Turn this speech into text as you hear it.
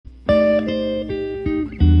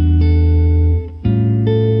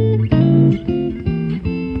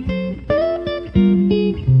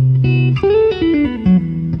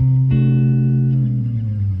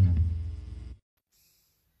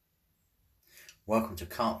Welcome to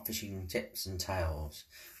Carp Fishing Tips and Tales,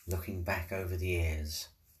 looking back over the years.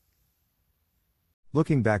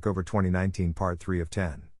 Looking back over 2019 Part 3 of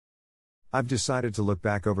 10. I've decided to look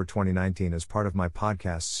back over 2019 as part of my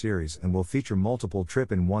podcast series and will feature multiple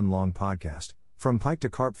trip in one long podcast, from pike to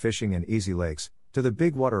carp fishing and easy lakes, to the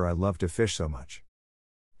big water I love to fish so much.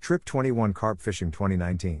 Trip 21 Carp Fishing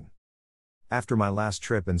 2019. After my last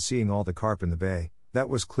trip and seeing all the carp in the bay, that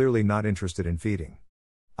was clearly not interested in feeding.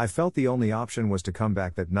 I felt the only option was to come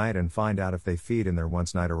back that night and find out if they feed in there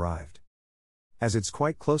once night arrived. As it's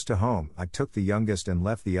quite close to home, I took the youngest and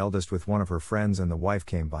left the eldest with one of her friends, and the wife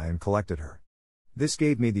came by and collected her. This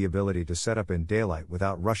gave me the ability to set up in daylight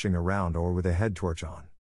without rushing around or with a head torch on.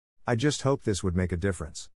 I just hoped this would make a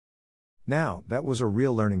difference. Now, that was a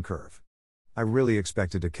real learning curve. I really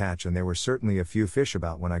expected to catch, and there were certainly a few fish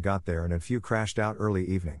about when I got there, and a few crashed out early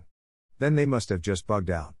evening. Then they must have just bugged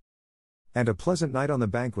out. And a pleasant night on the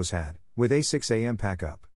bank was had, with a 6 a.m. pack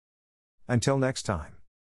up. Until next time.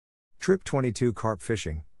 Trip 22 Carp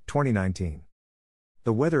Fishing, 2019.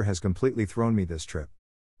 The weather has completely thrown me this trip.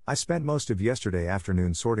 I spent most of yesterday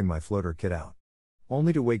afternoon sorting my floater kit out.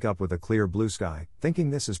 Only to wake up with a clear blue sky,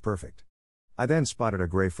 thinking this is perfect. I then spotted a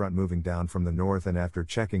gray front moving down from the north, and after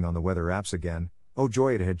checking on the weather apps again, oh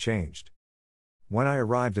joy, it had changed. When I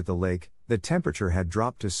arrived at the lake, the temperature had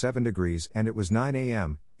dropped to 7 degrees and it was 9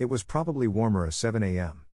 a.m., it was probably warmer at 7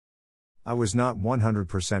 a.m. I was not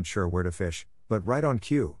 100% sure where to fish, but right on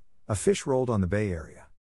cue, a fish rolled on the bay area.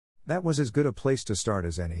 That was as good a place to start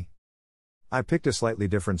as any. I picked a slightly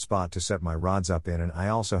different spot to set my rods up in, and I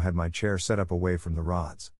also had my chair set up away from the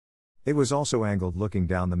rods. It was also angled looking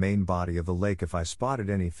down the main body of the lake. If I spotted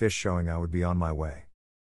any fish showing, I would be on my way.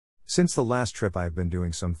 Since the last trip I have been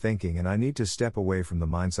doing some thinking, and I need to step away from the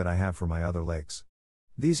mindset I have for my other lakes.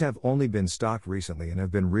 These have only been stocked recently and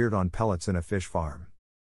have been reared on pellets in a fish farm.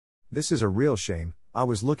 This is a real shame. I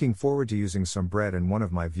was looking forward to using some bread, and one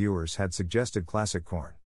of my viewers had suggested classic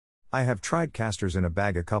corn. I have tried casters in a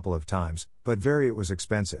bag a couple of times, but it was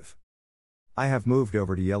expensive. I have moved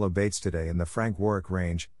over to yellow baits today in the Frank Warwick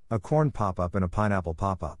range, a corn pop-up and a pineapple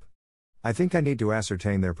pop-up. I think I need to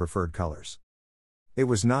ascertain their preferred colors. It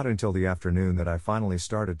was not until the afternoon that I finally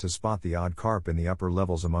started to spot the odd carp in the upper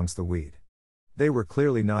levels amongst the weed. They were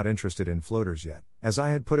clearly not interested in floaters yet, as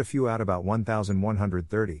I had put a few out about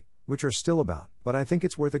 1,130, which are still about, but I think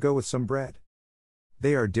it's worth a go with some bread.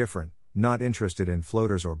 They are different, not interested in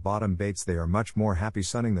floaters or bottom baits. They are much more happy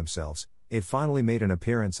sunning themselves. It finally made an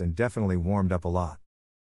appearance and definitely warmed up a lot.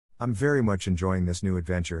 I'm very much enjoying this new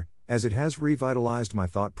adventure, as it has revitalized my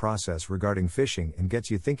thought process regarding fishing and gets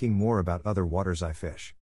you thinking more about other waters I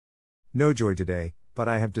fish. No joy today, but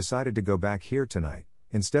I have decided to go back here tonight,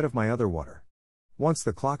 instead of my other water. Once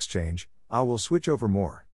the clocks change, I will switch over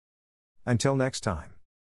more. Until next time.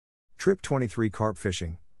 Trip 23 Carp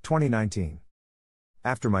Fishing, 2019.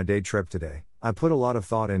 After my day trip today, I put a lot of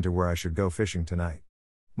thought into where I should go fishing tonight.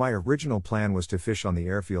 My original plan was to fish on the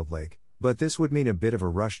airfield lake, but this would mean a bit of a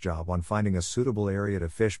rush job on finding a suitable area to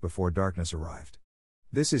fish before darkness arrived.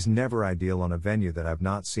 This is never ideal on a venue that I've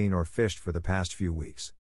not seen or fished for the past few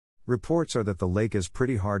weeks. Reports are that the lake is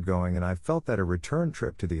pretty hard going, and I felt that a return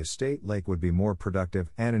trip to the estate lake would be more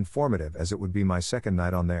productive and informative, as it would be my second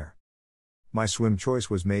night on there. My swim choice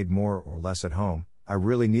was made more or less at home. I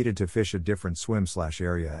really needed to fish a different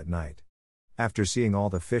swim/area at night. After seeing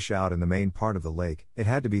all the fish out in the main part of the lake, it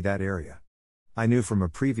had to be that area. I knew from a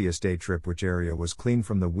previous day trip which area was clean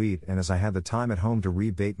from the weed, and as I had the time at home to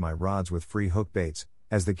rebait my rods with free hook baits,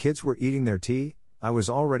 as the kids were eating their tea, I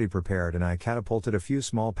was already prepared, and I catapulted a few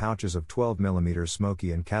small pouches of 12mm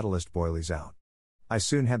smoky and catalyst boilies out. I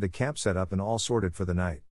soon had the camp set up and all sorted for the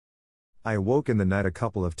night. I awoke in the night a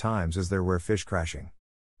couple of times as there were fish crashing.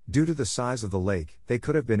 Due to the size of the lake, they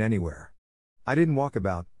could have been anywhere. I didn't walk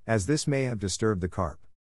about, as this may have disturbed the carp.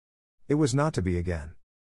 It was not to be again.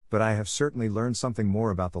 But I have certainly learned something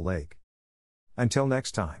more about the lake. Until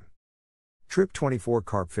next time. Trip 24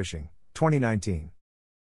 Carp Fishing, 2019.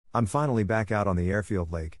 I'm finally back out on the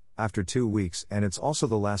airfield lake, after 2 weeks, and it's also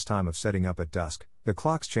the last time of setting up at dusk. The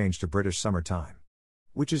clocks changed to British summer time.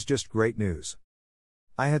 Which is just great news.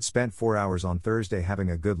 I had spent 4 hours on Thursday having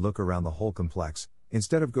a good look around the whole complex,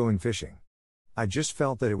 instead of going fishing. I just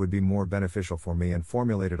felt that it would be more beneficial for me and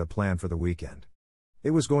formulated a plan for the weekend.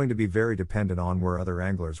 It was going to be very dependent on where other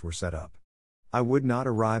anglers were set up. I would not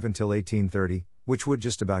arrive until 18:30, which would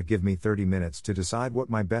just about give me 30 minutes to decide what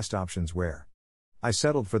my best options were. I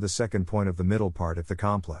settled for the second point of the middle part of the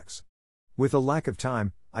complex. With a lack of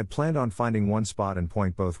time, I planned on finding one spot and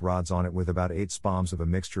point both rods on it with about 8 spoms of a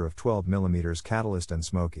mixture of 12mm catalyst and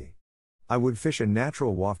smoky. I would fish a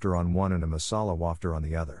natural wafter on one and a masala wafter on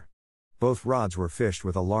the other. Both rods were fished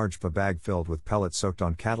with a large bag filled with pellets soaked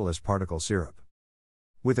on catalyst particle syrup.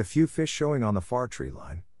 With a few fish showing on the far tree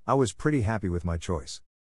line, I was pretty happy with my choice.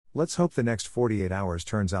 Let's hope the next 48 hours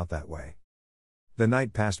turns out that way. The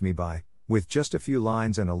night passed me by, with just a few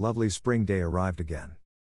lines, and a lovely spring day arrived again.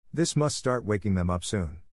 This must start waking them up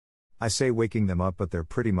soon. I say waking them up, but they're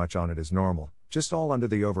pretty much on it as normal, just all under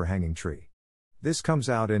the overhanging tree. This comes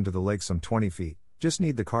out into the lake some 20 feet, just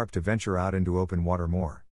need the carp to venture out into open water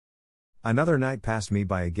more. Another night passed me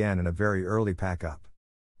by again, and a very early pack up.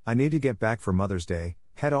 I need to get back for Mother's Day,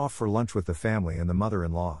 head off for lunch with the family and the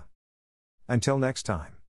mother-in-law. Until next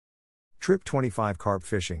time. Trip 25 Carp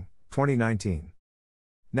Fishing, 2019.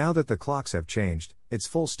 Now that the clocks have changed, it's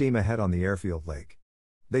full steam ahead on the Airfield Lake.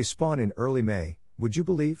 They spawn in early May, would you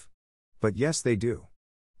believe? But yes, they do.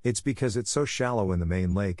 It's because it's so shallow in the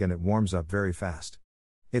main lake and it warms up very fast.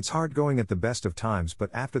 It's hard going at the best of times,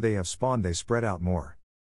 but after they have spawned they spread out more.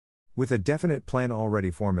 With a definite plan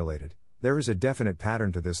already formulated, there is a definite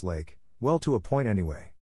pattern to this lake, well, to a point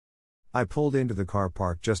anyway. I pulled into the car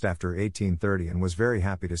park just after 18:30 and was very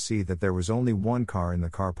happy to see that there was only one car in the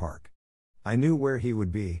car park. I knew where he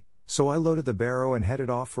would be, so I loaded the barrow and headed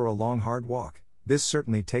off for a long hard walk. This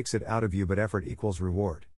certainly takes it out of you, but effort equals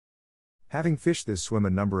reward. Having fished this swim a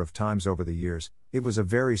number of times over the years, it was a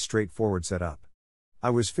very straightforward setup.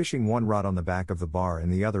 I was fishing one rod on the back of the bar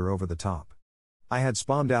and the other over the top. I had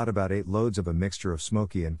spawned out about 8 loads of a mixture of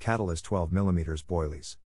smoky and catalyst 12mm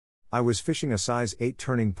boilies. I was fishing a size 8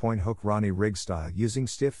 turning point hook Ronnie rig style using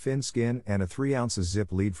stiff fin skin and a 3 ounces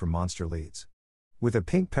zip lead from Monster Leads. With a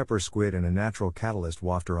pink pepper squid and a natural catalyst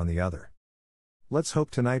wafter on the other. Let's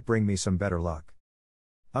hope tonight bring me some better luck.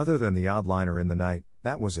 Other than the odd liner in the night,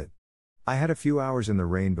 that was it. I had a few hours in the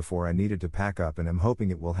rain before I needed to pack up, and am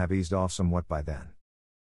hoping it will have eased off somewhat by then.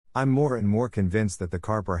 I'm more and more convinced that the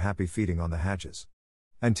carp are happy feeding on the hatches.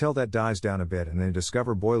 Until that dies down a bit and they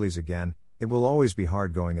discover boilies again, it will always be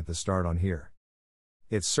hard going at the start on here.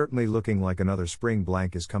 It's certainly looking like another spring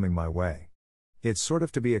blank is coming my way. It's sort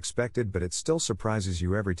of to be expected, but it still surprises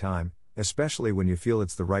you every time, especially when you feel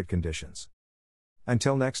it's the right conditions.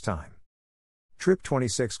 Until next time. Trip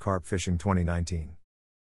 26 Carp Fishing 2019.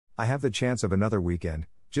 I have the chance of another weekend,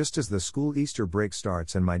 just as the school Easter break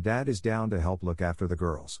starts and my dad is down to help look after the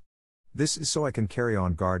girls. This is so I can carry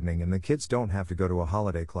on gardening and the kids don't have to go to a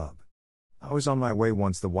holiday club. I was on my way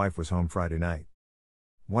once the wife was home Friday night.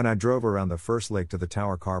 When I drove around the first lake to the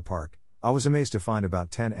Tower Car Park, I was amazed to find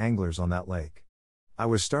about 10 anglers on that lake. I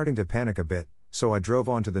was starting to panic a bit, so I drove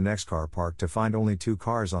on to the next car park to find only 2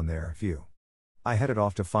 cars on there. Phew. I headed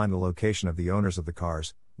off to find the location of the owners of the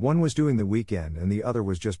cars. One was doing the weekend and the other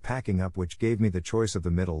was just packing up, which gave me the choice of the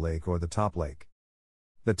middle lake or the top lake.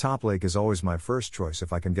 The top lake is always my first choice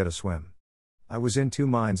if I can get a swim. I was in 2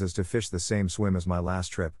 minds as to fish the same swim as my last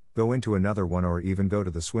trip, go into another one, or even go to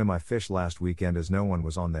the swim I fished last weekend as no one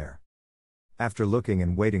was on there. After looking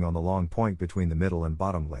and waiting on the long point between the middle and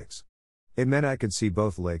bottom lakes, it meant I could see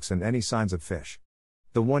both lakes and any signs of fish.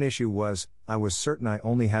 The one issue was, I was certain I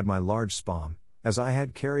only had my large spom, as I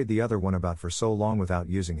had carried the other one about for so long without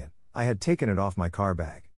using it. I had taken it off my car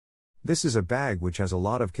bag. This is a bag which has a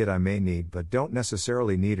lot of kit I may need but don't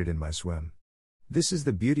necessarily need it in my swim. This is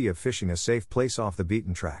the beauty of fishing a safe place off the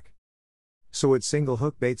beaten track. So it's single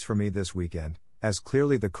hook baits for me this weekend, as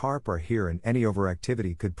clearly the carp are here and any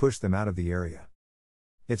overactivity could push them out of the area.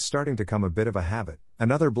 It's starting to come a bit of a habit.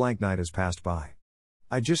 Another blank night has passed by.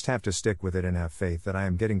 I just have to stick with it and have faith that I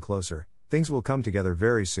am getting closer. Things will come together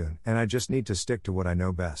very soon, and I just need to stick to what I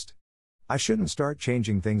know best. I shouldn't start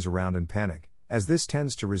changing things around and panic, as this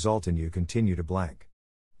tends to result in you continue to blank.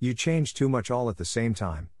 You change too much all at the same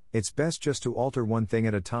time. It's best just to alter one thing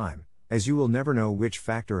at a time, as you will never know which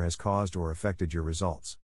factor has caused or affected your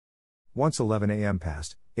results. Once 11 a.m.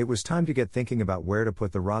 passed, it was time to get thinking about where to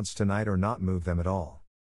put the rods tonight or not move them at all.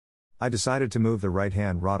 I decided to move the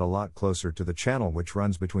right-hand rod a lot closer to the channel which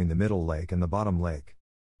runs between the middle lake and the bottom lake.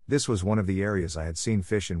 This was one of the areas I had seen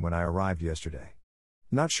fish in when I arrived yesterday.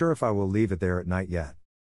 Not sure if I will leave it there at night yet.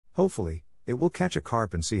 Hopefully, it will catch a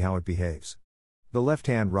carp and see how it behaves. The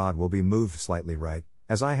left-hand rod will be moved slightly right,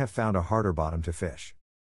 as I have found a harder bottom to fish.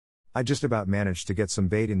 I just about managed to get some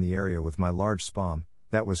bait in the area with my large spom.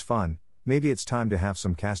 That was fun. Maybe it's time to have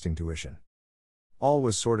some casting tuition. All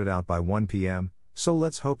was sorted out by 1 p.m., so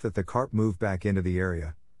let's hope that the carp move back into the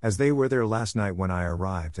area, as they were there last night when I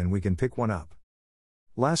arrived, and we can pick one up.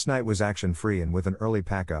 Last night was action-free, and with an early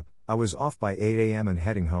pack-up, I was off by 8 a.m. and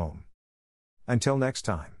heading home. Until next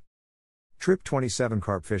time. Trip 27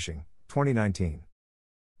 Carp Fishing, 2019.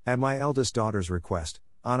 At my eldest daughter's request,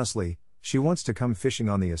 honestly, she wants to come fishing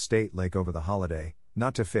on the estate lake over the holiday,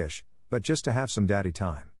 not to fish, but just to have some daddy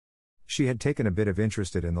time. She had taken a bit of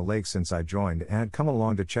interest in the lake since I joined and had come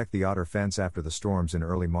along to check the otter fence after the storms in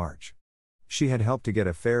early March. She had helped to get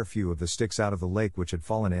a fair few of the sticks out of the lake which had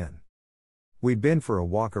fallen in. We'd been for a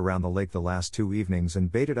walk around the lake the last 2 evenings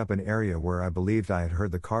and baited up an area where I believed I had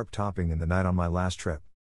heard the carp topping in the night on my last trip.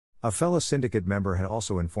 A fellow syndicate member had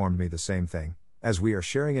also informed me the same thing, as we are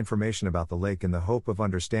sharing information about the lake in the hope of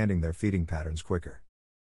understanding their feeding patterns quicker.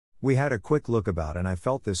 We had a quick look about and I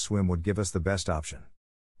felt this swim would give us the best option.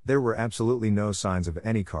 There were absolutely no signs of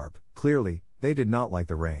any carp. Clearly, they did not like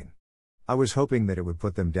the rain. I was hoping that it would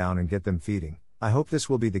put them down and get them feeding. I hope this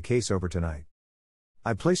will be the case over tonight.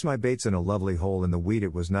 I placed my baits in a lovely hole in the weed.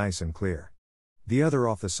 It was nice and clear. The other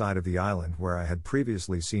off the side of the island where I had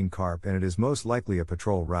previously seen carp, and it is most likely a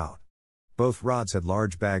patrol route. Both rods had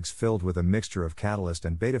large bags filled with a mixture of catalyst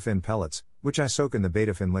and betafin pellets, which I soak in the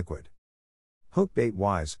betafin liquid. Hook bait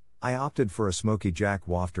wise, I opted for a Smoky Jack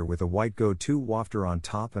wafter with a white Go-To wafter on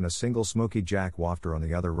top and a single Smoky Jack wafter on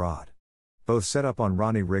the other rod. Both set up on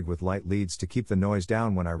Ronnie rig with light leads to keep the noise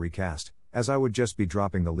down when I recast, as I would just be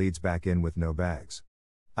dropping the leads back in with no bags.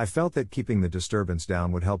 I felt that keeping the disturbance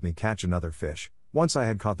down would help me catch another fish, once I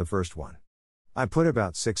had caught the first one. I put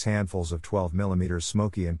about 6 handfuls of 12mm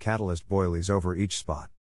Smoky and Catalyst boilies over each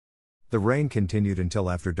spot. The rain continued until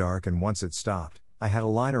after dark, and once it stopped, I had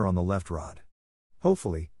a liner on the left rod.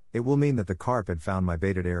 Hopefully, it will mean that the carp had found my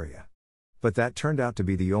baited area. But that turned out to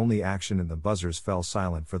be the only action, and the buzzers fell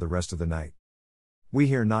silent for the rest of the night. We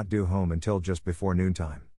here not due home until just before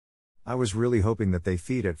noontime. I was really hoping that they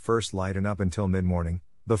feed at first light and up until mid-morning.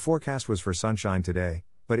 The forecast was for sunshine today,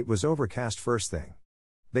 but it was overcast first thing.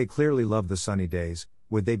 They clearly love the sunny days.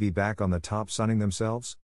 Would they be back on the top sunning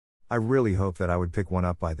themselves? I really hoped that I would pick one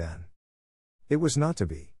up by then. It was not to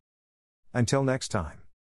be. Until next time.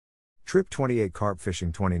 Trip 28 Carp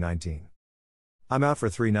Fishing 2019. I'm out for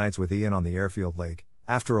 3 nights with Ian on the Airfield Lake.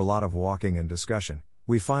 After a lot of walking and discussion,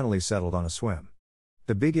 we finally settled on a swim.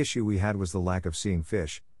 The big issue we had was the lack of seeing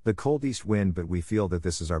fish, the cold east wind, but we feel that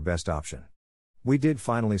this is our best option. We did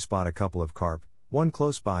finally spot a couple of carp, one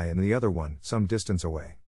close by and the other one some distance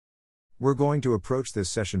away. We're going to approach this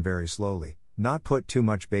session very slowly, not put too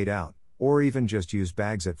much bait out, or even just use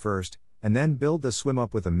bags at first, and then build the swim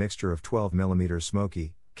up with a mixture of 12mm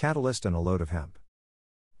Smoky, Catalyst and a load of hemp.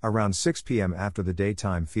 Around 6 p.m. after the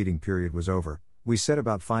daytime feeding period was over, we set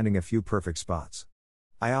about finding a few perfect spots.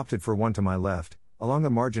 I opted for one to my left, along the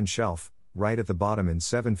margin shelf, right at the bottom in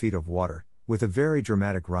 7 feet of water, with a very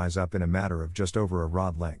dramatic rise up in a matter of just over a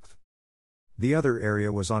rod length. The other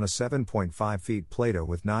area was on a 7.5 feet plateau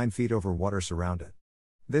with 9 feet over water surrounded.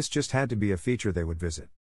 This just had to be a feature they would visit.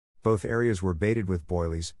 Both areas were baited with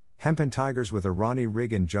boilies, hempen tigers with a Ronnie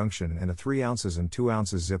rig in junction and a 3 ounces and 2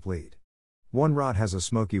 ounces zip lead. One rod has a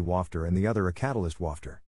Smoky wafter and the other a Catalyst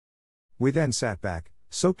wafter. We then sat back,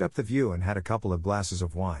 soaked up the view and had a couple of glasses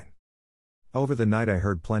of wine. Over the night I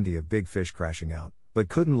heard plenty of big fish crashing out, but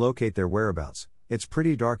couldn't locate their whereabouts. It's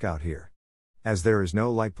pretty dark out here. As there is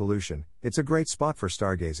no light pollution, it's a great spot for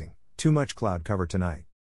stargazing. Too much cloud cover tonight.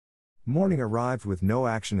 Morning arrived with no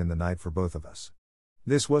action in the night for both of us.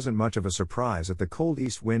 This wasn't much of a surprise, as the cold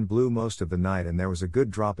east wind blew most of the night and there was a good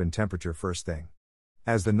drop in temperature first thing.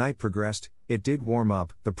 As the night progressed, it did warm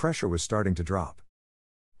up, the pressure was starting to drop.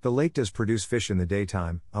 The lake does produce fish in the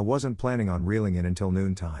daytime. I wasn't planning on reeling in until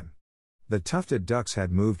noontime. The tufted ducks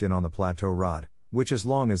had moved in on the plateau rod, which, as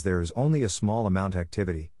long as there is only a small amount of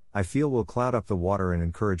activity, I feel will cloud up the water and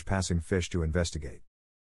encourage passing fish to investigate.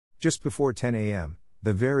 Just before 10 a.m.,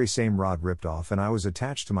 the very same rod ripped off and I was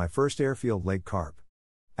attached to my first Airfield Lake carp.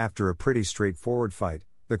 After a pretty straightforward fight,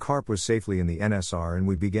 the carp was safely in the NSR and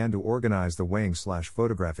we began to organize the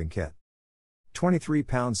weighing/photographing kit. 23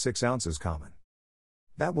 pounds 6 ounces common.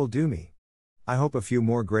 That will do me. I hope a few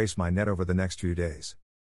more grace my net over the next few days.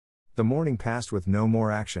 The morning passed with no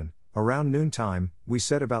more action. Around noontime, we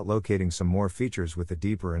set about locating some more features with the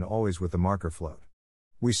deeper and always with the marker float.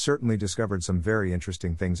 We certainly discovered some very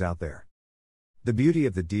interesting things out there. The beauty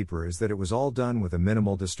of the deeper is that it was all done with a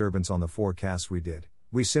minimal disturbance on the forecasts we did.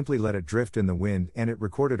 We simply let it drift in the wind and it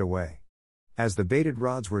recorded away. As the baited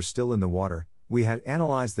rods were still in the water, we had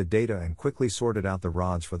analyzed the data and quickly sorted out the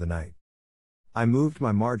rods for the night. I moved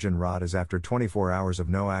my margin rod as after 24 hours of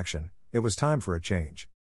no action, it was time for a change.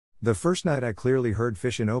 The first night I clearly heard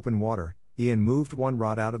fish in open water. Ian moved one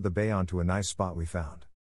rod out of the bay onto a nice spot we found.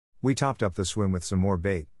 We topped up the swim with some more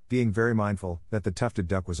bait, being very mindful that the tufted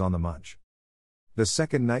duck was on the munch. The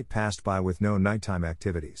second night passed by with no nighttime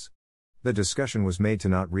activities. The discussion was made to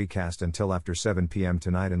not recast until after 7 p.m.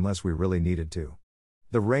 tonight unless we really needed to.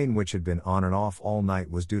 The rain, which had been on and off all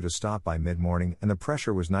night, was due to stop by mid-morning and the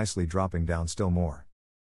pressure was nicely dropping down still more.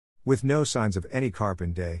 With no signs of any carp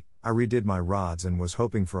in day, I redid my rods and was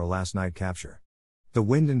hoping for a last night capture. The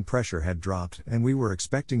wind and pressure had dropped and we were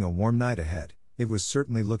expecting a warm night ahead. It was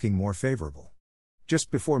certainly looking more favorable.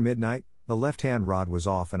 Just before midnight, the left-hand rod was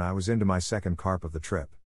off and I was into my second carp of the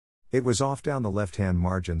trip. It was off down the left-hand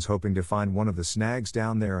margins hoping to find one of the snags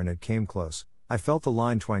down there, and it came close. I felt the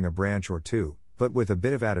line twang a branch or two, but with a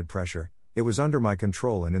bit of added pressure, it was under my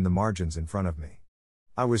control and in the margins in front of me.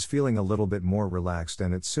 I was feeling a little bit more relaxed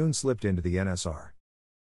and it soon slipped into the NSR.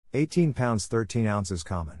 18 pounds 13 ounces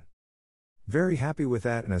common. Very happy with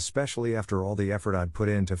that, and especially after all the effort I'd put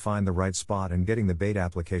in to find the right spot and getting the bait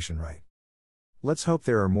application right. Let's hope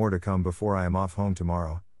there are more to come before I am off home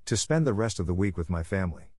tomorrow, to spend the rest of the week with my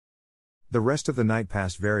family. The rest of the night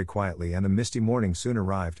passed very quietly and a misty morning soon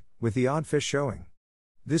arrived, with the odd fish showing.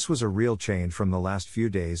 This was a real change from the last few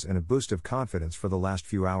days and a boost of confidence for the last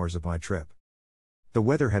few hours of my trip. The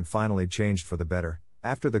weather had finally changed for the better.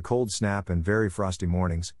 After the cold snap and very frosty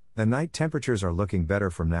mornings, the night temperatures are looking better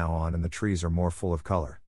from now on and the trees are more full of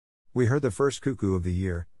color. We heard the first cuckoo of the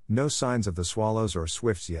year, no signs of the swallows or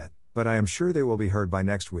swifts yet, but I am sure they will be heard by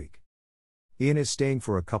next week. Ian is staying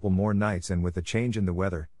for a couple more nights, and with the change in the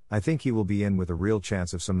weather, I think he will be in with a real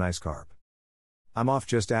chance of some nice carp. I'm off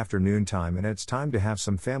just after noontime and it's time to have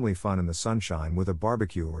some family fun in the sunshine with a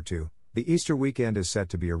barbecue or two. The Easter weekend is set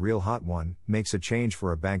to be a real hot one, makes a change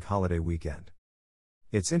for a bank holiday weekend.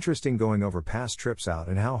 It's interesting going over past trips out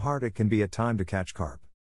and how hard it can be at time to catch carp.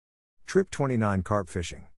 Trip 29 Carp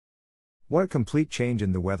Fishing. What a complete change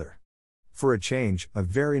in the weather. For a change, a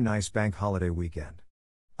very nice bank holiday weekend.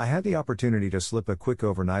 I had the opportunity to slip a quick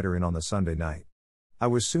overnighter in on the Sunday night. I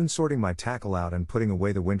was soon sorting my tackle out and putting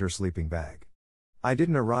away the winter sleeping bag. I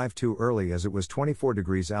didn't arrive too early as it was 24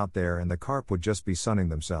 degrees out there and the carp would just be sunning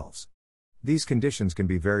themselves. These conditions can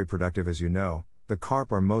be very productive, as you know. The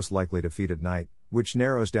carp are most likely to feed at night, which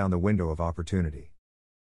narrows down the window of opportunity.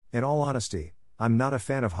 In all honesty, I'm not a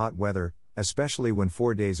fan of hot weather, especially when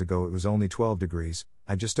 4 days ago it was only 12 degrees,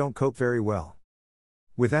 I just don't cope very well.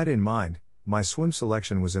 With that in mind, my swim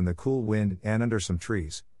selection was in the cool wind and under some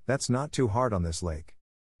trees. That's not too hard on this lake.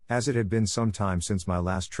 As it had been some time since my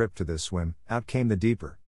last trip to this swim, out came the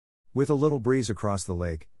deeper. With a little breeze across the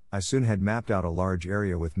lake, I soon had mapped out a large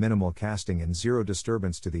area with minimal casting and zero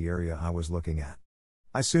disturbance to the area I was looking at.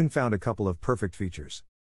 I soon found a couple of perfect features.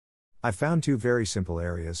 I found two very simple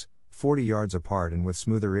areas, 40 yards apart and with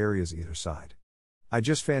smoother areas either side. I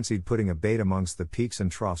just fancied putting a bait amongst the peaks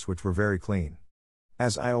and troughs, which were very clean.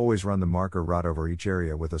 As I always run the marker rod over each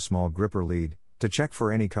area with a small gripper lead, to check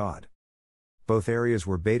for any cod. Both areas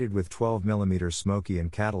were baited with 12mm Smoky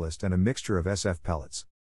and Catalyst and a mixture of SF pellets.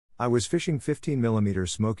 I was fishing 15mm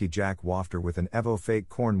Smoky Jack Wafter with an Evo Fake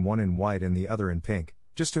Corn, one in white and the other in pink,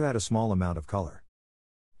 just to add a small amount of color.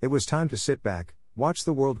 It was time to sit back, watch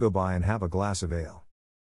the world go by and have a glass of ale.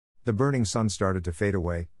 The burning sun started to fade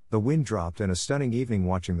away, the wind dropped and a stunning evening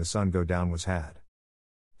watching the sun go down was had.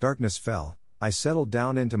 Darkness fell. I settled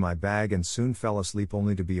down into my bag and soon fell asleep,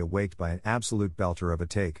 only to be awaked by an absolute belter of a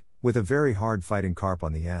take, with a very hard fighting carp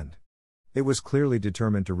on the end. It was clearly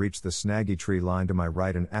determined to reach the snaggy tree line to my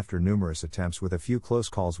right, and after numerous attempts with a few close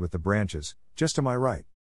calls with the branches, just to my right.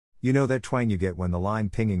 You know that twang you get when the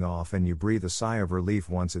line pinging off and you breathe a sigh of relief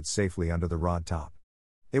once it's safely under the rod top.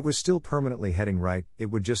 It was still permanently heading right,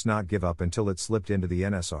 it would just not give up until it slipped into the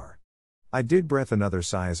NSR. I did breath another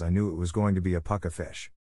sigh as I knew it was going to be a pucka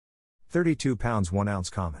fish. 32 pounds 1 ounce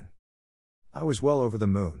common. I was well over the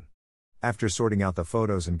moon. After sorting out the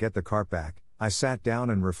photos and get the carp back, I sat down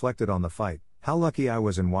and reflected on the fight, how lucky I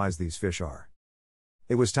was and wise these fish are.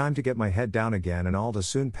 It was time to get my head down again and all to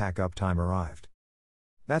soon pack up time arrived.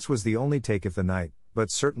 That was the only take of the night,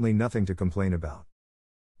 but certainly nothing to complain about.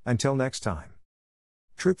 Until next time.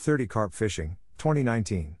 Trip 30 Carp Fishing,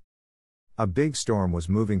 2019. A big storm was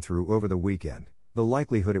moving through over the weekend, the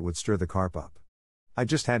likelihood it would stir the carp up. I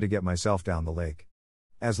just had to get myself down the lake.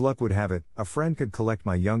 As luck would have it, a friend could collect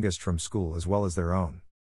my youngest from school as well as their own.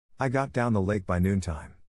 I got down the lake by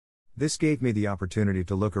noontime. This gave me the opportunity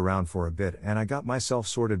to look around for a bit and I got myself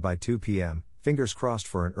sorted by 2 p.m., fingers crossed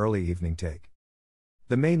for an early evening take.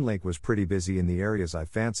 The main lake was pretty busy in the areas I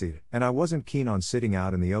fancied, and I wasn't keen on sitting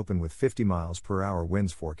out in the open with 50 miles per hour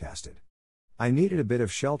winds forecasted. I needed a bit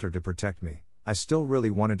of shelter to protect me, I still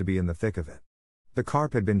really wanted to be in the thick of it. The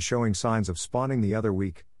carp had been showing signs of spawning the other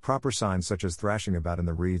week, proper signs such as thrashing about in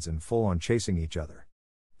the reeds and full on chasing each other.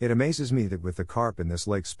 It amazes me that with the carp in this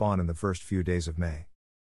lake spawn in the first few days of May.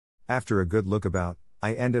 After a good look about,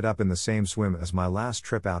 I ended up in the same swim as my last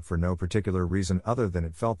trip out for no particular reason other than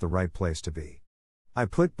it felt the right place to be. I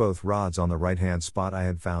put both rods on the right-hand spot I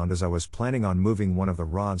had found as I was planning on moving one of the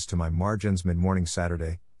rods to my margins mid-morning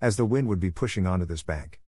Saturday, as the wind would be pushing onto this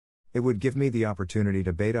bank. It would give me the opportunity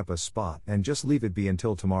to bait up a spot and just leave it be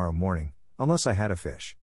until tomorrow morning, unless I had a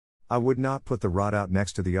fish. I would not put the rod out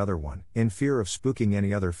next to the other one, in fear of spooking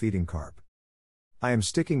any other feeding carp. I am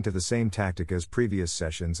sticking to the same tactic as previous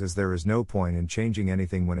sessions, as there is no point in changing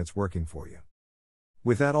anything when it's working for you.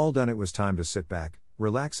 With that all done, it was time to sit back,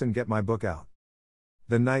 relax and get my book out.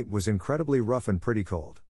 The night was incredibly rough and pretty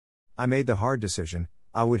cold. I made the hard decision: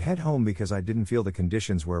 I would head home because I didn't feel the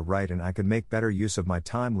conditions were right and I could make better use of my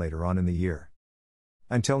time later on in the year.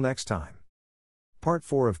 Until next time. Part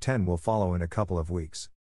 4 of 10 will follow in a couple of weeks.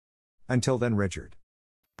 Until then, Richard.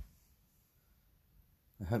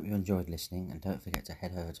 I hope you enjoyed listening, and don't forget to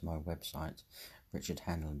head over to my website,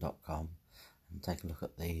 richardhanlon.com, and take a look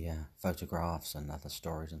at the photographs and other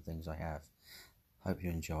stories and things I have. Hope you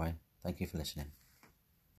enjoy. Thank you for listening.